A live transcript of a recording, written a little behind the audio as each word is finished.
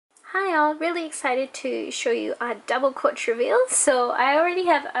Hi all, really excited to show you a double Coach reveal. So I already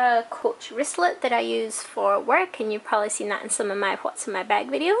have a Coach wristlet that I use for work, and you've probably seen that in some of my what's in my bag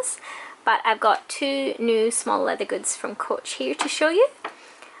videos. But I've got two new small leather goods from Coach here to show you.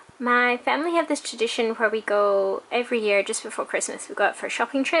 My family have this tradition where we go every year just before Christmas. We go out for a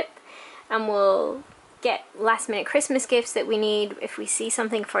shopping trip and we'll get last minute Christmas gifts that we need. If we see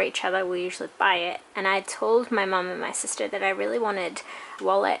something for each other, we usually buy it. And I told my mum and my sister that I really wanted a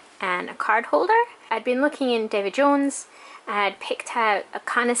wallet and a card holder. I'd been looking in David Jones. I had picked out a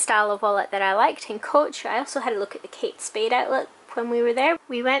kind of style of wallet that I liked in Coach. I also had a look at the Kate Spade outlet when we were there.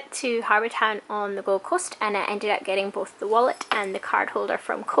 We went to Harbour Town on the Gold Coast and I ended up getting both the wallet and the card holder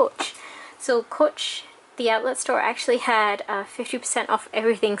from Coach. So Coach, the outlet store, actually had a 50% off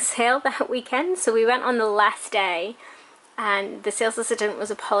everything sale that weekend. So we went on the last day and the sales assistant was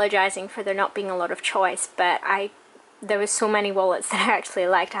apologizing for there not being a lot of choice, but there was so many wallets that I actually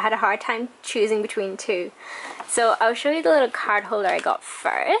liked. I had a hard time choosing between two. So I'll show you the little card holder I got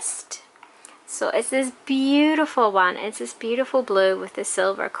first. So it's this beautiful one. It's this beautiful blue with the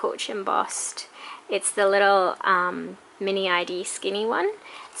silver Coach embossed. It's the little mini ID skinny one.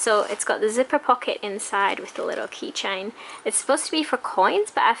 So it's got the zipper pocket inside with the little keychain. It's supposed to be for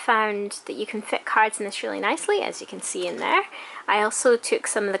coins, but I found that you can fit cards in this really nicely, as you can see in there. I also took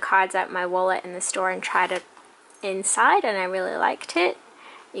some of the cards out of my wallet in the store and tried it inside, and I really liked it.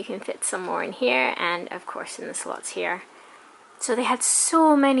 You can fit some more in here and of course in the slots here. So they had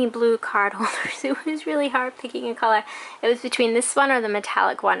so many blue card holders. It was really hard picking a color. It was between this one or the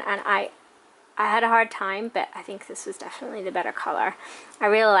metallic one, and I had a hard time, but I think this was definitely the better color. I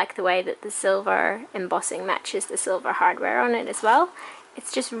really like the way that the silver embossing matches the silver hardware on it as well.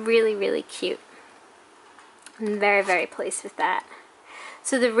 It's just really, really cute. I'm very, very pleased with that.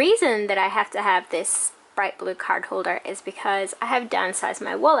 So the reason that I have to have this bright blue card holder is because I have downsized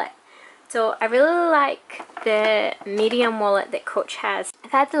my wallet. So I really like the medium wallet that Coach has.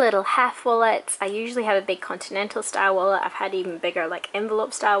 I've had the little half wallets. I usually have a big continental style wallet. I've had even bigger like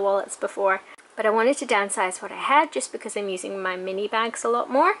envelope style wallets before. But I wanted to downsize what I had just because I'm using my mini bags a lot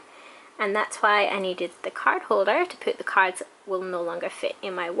more. And that's why I needed the card holder to put the cards that will no longer fit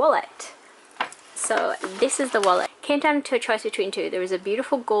in my wallet. So this is the wallet. Came down to a choice between two. There was a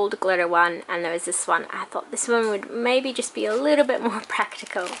beautiful gold glitter one and there was this one. I thought this one would maybe just be a little bit more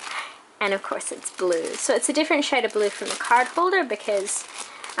practical. And of course it's blue. So it's a different shade of blue from the card holder because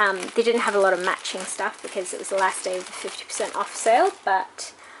they didn't have a lot of matching stuff because it was the last day of the 50% off sale,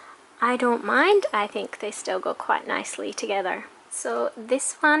 but I don't mind. I think they still go quite nicely together. So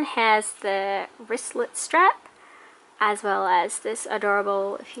this one has the wristlet strap as well as this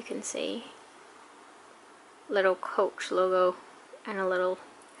adorable, if you can see, little Coach logo and a little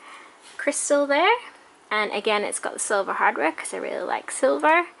crystal there. And again, it's got the silver hardware because I really like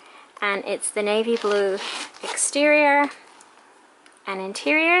silver. And it's the navy blue exterior and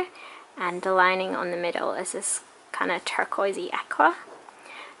interior, and the lining on the middle is this kind of turquoisey aqua.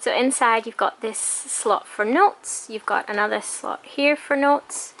 So inside you've got this slot for notes, you've got another slot here for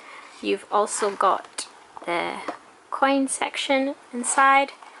notes, you've also got the coin section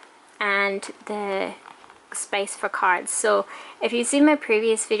inside and the space for cards. So if you've seen my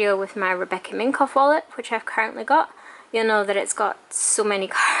previous video with my Rebecca Minkoff wallet, which I've currently got, you'll know that it's got so many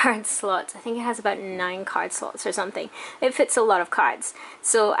card slots. I think it has about 9 card slots or something. It fits a lot of cards.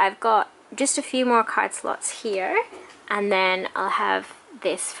 So I've got just a few more card slots here, and then I'll have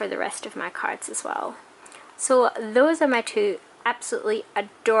this for the rest of my cards as well. So those are my two absolutely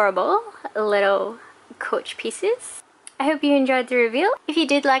adorable little Coach pieces. I hope you enjoyed the reveal. If you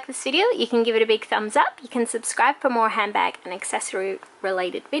did like this video, you can give it a big thumbs up. You can subscribe for more handbag and accessory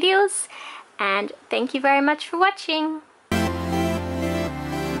related videos. And thank you very much for watching.